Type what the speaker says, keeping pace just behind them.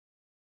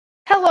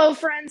Hello,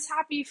 friends.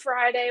 Happy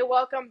Friday.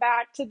 Welcome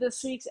back to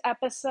this week's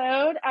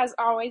episode. As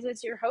always,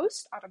 it's your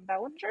host, Autumn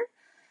Bellinger.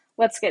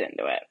 Let's get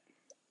into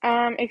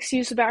it.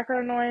 Excuse the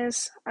background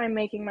noise. I'm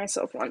making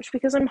myself lunch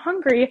because I'm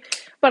hungry,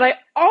 but I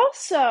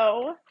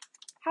also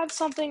have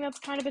something that's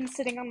kind of been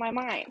sitting on my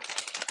mind.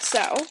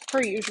 So,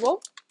 per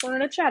usual, we're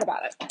going to chat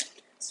about it.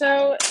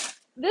 So,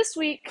 this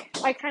week,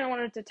 I kind of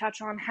wanted to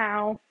touch on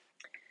how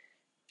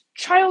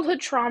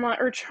childhood trauma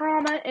or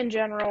trauma in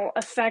general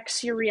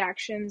affects your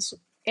reactions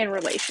in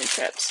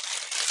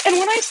relationships. And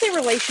when I say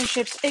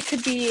relationships, it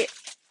could be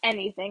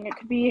anything. It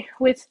could be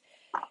with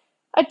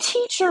a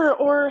teacher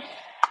or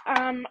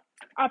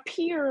a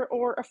peer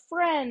or a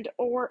friend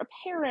or a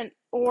parent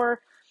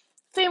or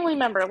family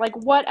member, like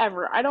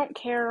whatever. I don't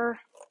care.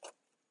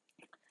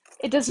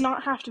 It does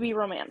not have to be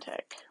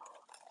romantic.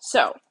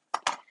 So,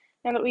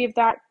 now that we have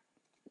that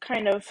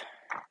kind of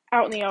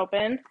out in the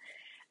open,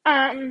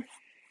 um,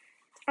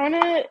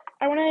 I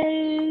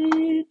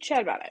wanna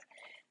chat about it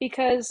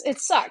because it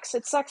sucks.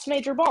 It sucks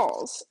major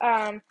balls.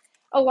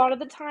 A lot of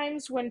the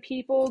times when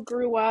people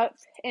grew up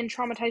in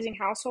traumatizing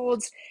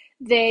households,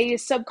 they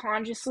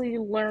subconsciously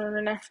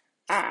learn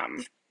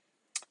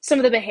some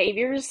of the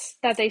behaviors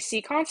that they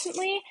see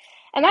constantly,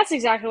 and that's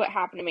exactly what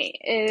happened to me.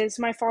 Is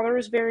my father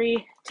was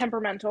very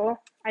temperamental.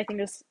 I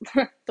think is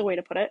the way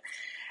to put it.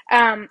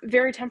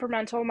 Very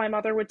temperamental. My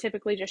mother would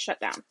typically just shut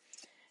down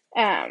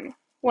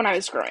when I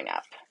was growing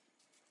up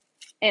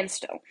and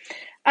still.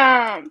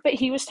 But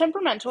he was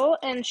temperamental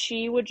and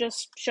she would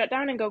just shut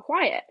down and go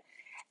quiet.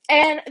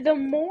 And the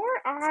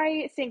more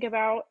I think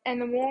about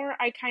and the more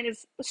I kind of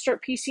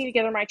start piecing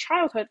together my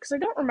childhood, because I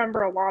don't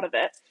remember a lot of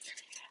it,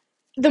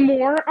 the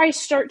more I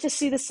start to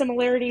see the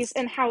similarities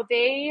in how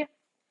they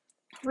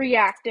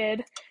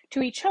reacted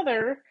to each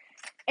other,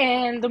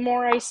 and the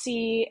more I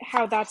see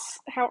how that's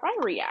how I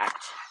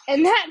react.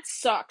 And that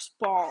sucks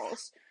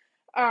balls.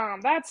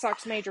 That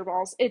sucks major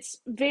balls. It's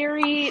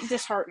very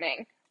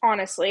disheartening,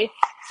 honestly.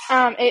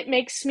 It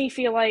makes me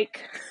feel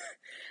like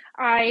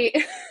I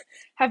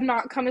have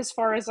not come as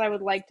far as I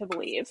would like to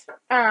believe,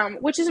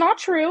 which is not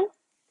true.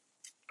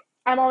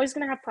 I'm always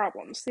going to have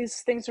problems.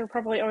 These things are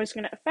probably always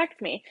going to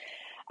affect me.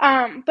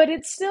 But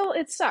it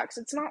sucks.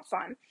 It's not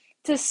fun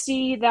to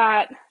see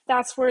that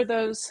that's where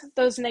those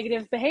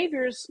negative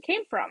behaviors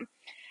came from.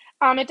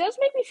 It does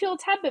make me feel a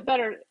tad bit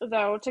better,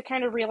 though, to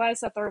kind of realize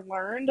that they're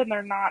learned and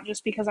they're not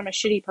just because I'm a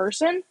shitty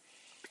person.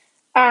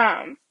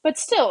 But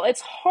still,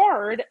 it's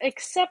hard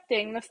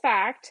accepting the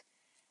fact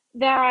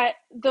that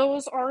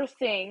those are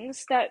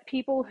things that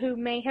people who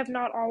may have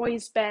not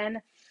always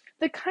been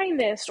the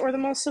kindest or the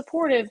most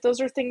supportive,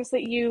 those are things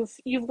that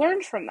you've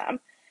learned from them.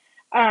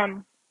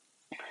 Um,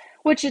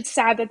 which it's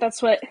sad that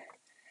that's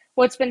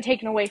what's been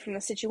taken away from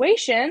the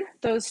situation,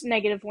 those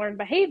negative learned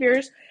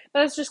behaviors,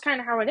 but that's just kind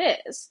of how it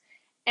is.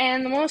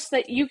 And the most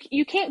that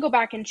you can't go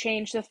back and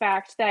change the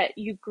fact that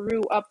you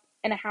grew up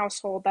in a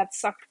household that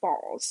sucked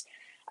balls.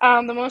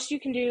 The most you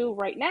can do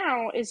right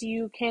now is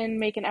you can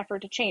make an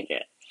effort to change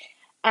it.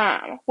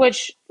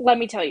 Which, let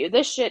me tell you,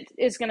 this shit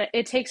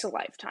it takes a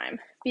lifetime.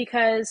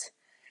 Because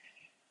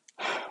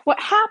what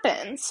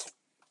happens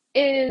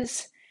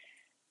is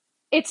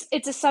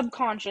it's a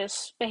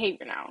subconscious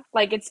behavior now.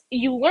 Like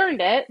you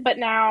learned it, but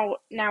now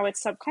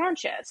it's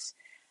subconscious.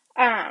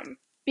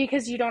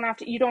 Because you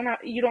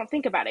don't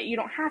think about it. You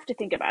don't have to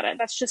think about it.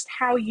 That's just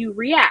how you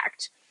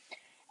react.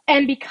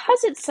 And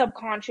because it's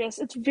subconscious,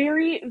 it's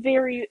very,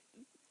 very,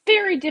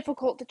 very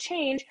difficult to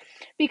change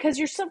because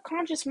your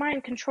subconscious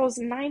mind controls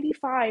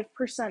 95%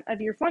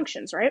 of your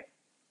functions, right?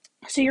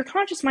 So your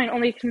conscious mind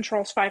only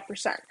controls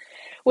 5%,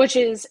 which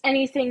is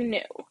anything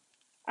new,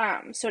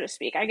 so to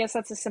speak. I guess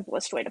that's the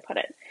simplest way to put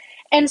it.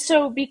 And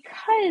so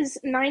because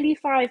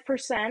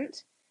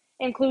 95%,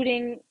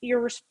 including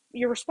your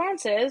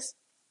responses,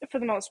 for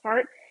the most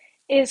part,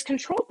 is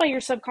controlled by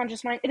your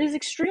subconscious mind, it is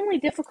extremely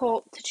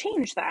difficult to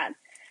change that.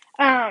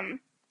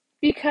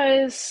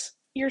 Because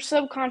your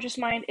subconscious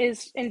mind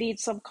is indeed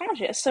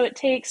subconscious. So it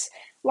takes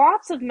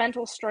lots of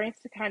mental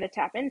strength to kind of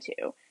tap into.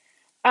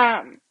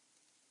 Um,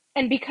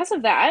 and because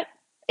of that,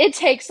 it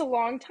takes a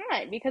long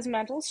time because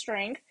mental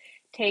strength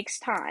takes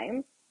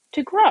time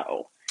to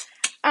grow.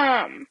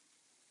 Um,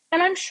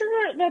 and I'm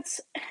sure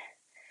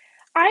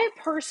I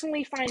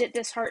personally find it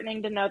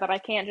disheartening to know that I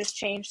can't just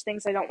change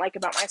things I don't like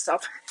about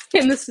myself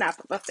in the snap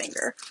of a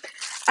finger.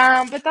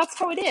 But that's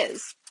how it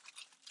is.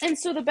 And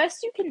so the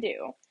best you can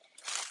do,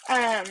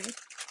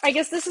 I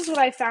guess this is what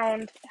I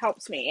found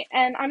helps me.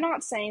 And I'm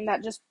not saying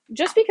that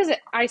just because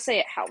I say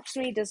it helps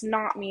me does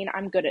not mean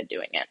I'm good at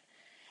doing it.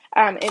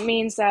 It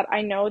means that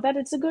I know that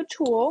it's a good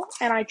tool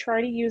and I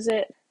try to use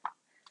it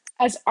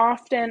as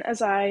often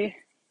as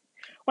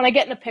when I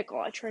get in a pickle,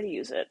 I try to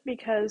use it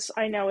because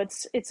I know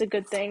it's a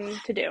good thing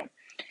to do.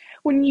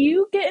 When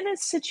you get in a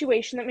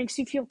situation that makes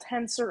you feel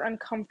tense or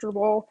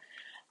uncomfortable,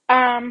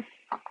 um,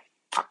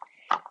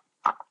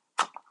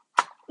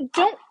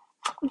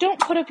 don't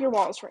put up your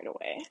walls right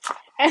away.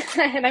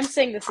 And I'm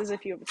saying this as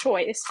if you have a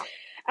choice.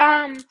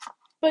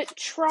 But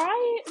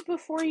try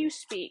before you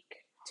speak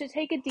to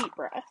take a deep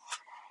breath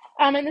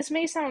And this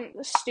may sound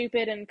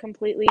stupid and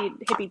completely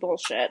hippie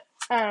bullshit,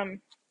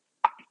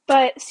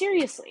 but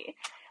seriously,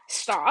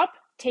 stop,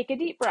 take a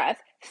deep breath,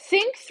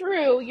 think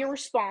through your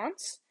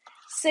response,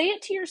 say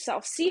it to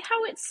yourself, see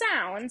how it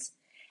sounds,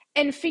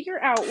 and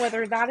figure out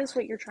whether that is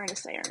what you're trying to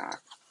say or not.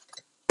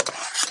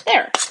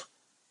 There.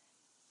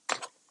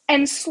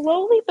 And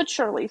slowly but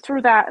surely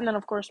through that, and then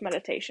of course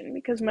meditation,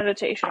 because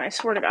meditation, I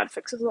swear to God,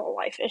 fixes all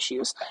life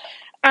issues.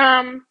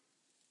 Um,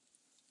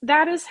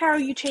 that is how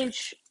you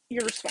change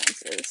your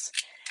responses.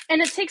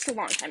 And it takes a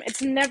long time.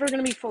 It's never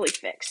going to be fully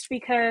fixed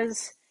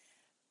because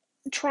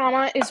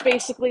trauma is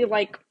basically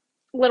like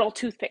little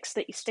toothpicks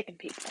that you stick in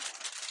people.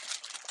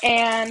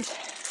 And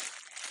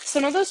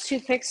some of those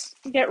toothpicks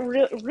get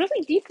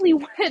really deeply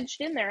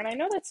wedged in there. And I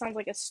know that sounds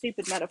like a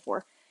stupid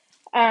metaphor,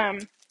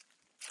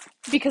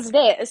 because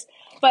it is,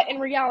 but in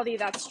reality,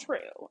 that's true.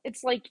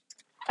 It's like,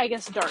 I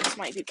guess darts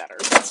might be better,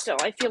 but still,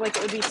 I feel like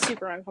it would be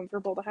super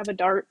uncomfortable to have a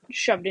dart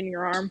shoved in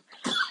your arm.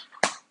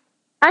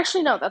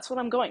 Actually, no, that's what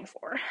I'm going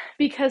for.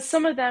 Because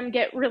some of them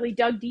get really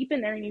dug deep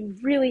in there and you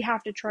really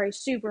have to try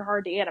super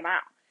hard to get them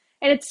out.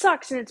 And it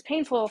sucks and it's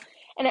painful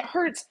and it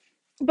hurts.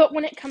 But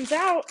when it comes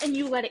out and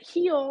you let it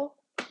heal,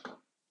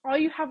 all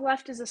you have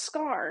left is a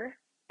scar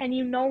and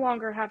you no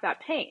longer have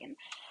that pain.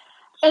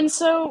 And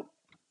so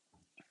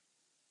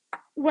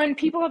when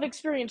people have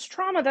experienced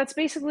trauma, that's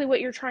basically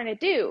what you're trying to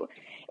do.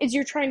 Is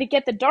you're trying to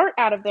get the dart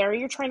out of there,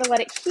 you're trying to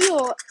let it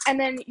heal, and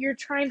then you're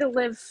trying to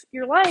live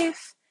your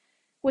life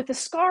with a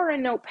scar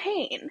and no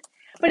pain.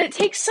 But it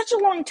takes such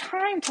a long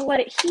time to let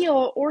it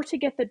heal or to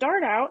get the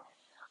dart out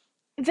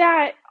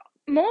that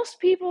most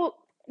people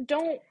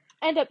don't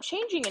end up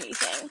changing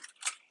anything.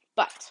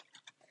 But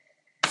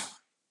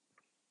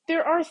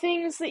there are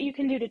things that you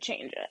can do to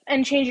change it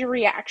and change your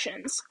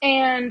reactions.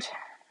 And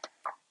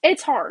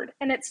it's hard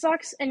and it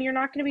sucks and you're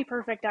not going to be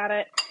perfect at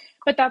it,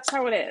 but that's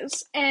how it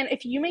is. And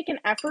if you make an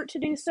effort to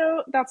do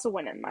so, that's a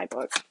win in my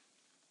book.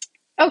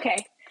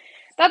 Okay,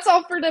 that's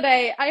all for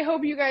today. I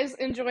hope you guys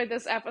enjoyed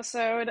this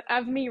episode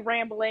of me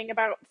rambling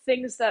about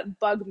things that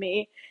bug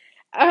me.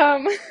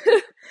 Um,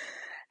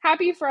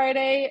 Happy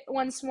Friday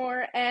once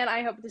more, and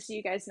I hope to see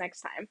you guys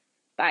next time.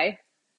 Bye.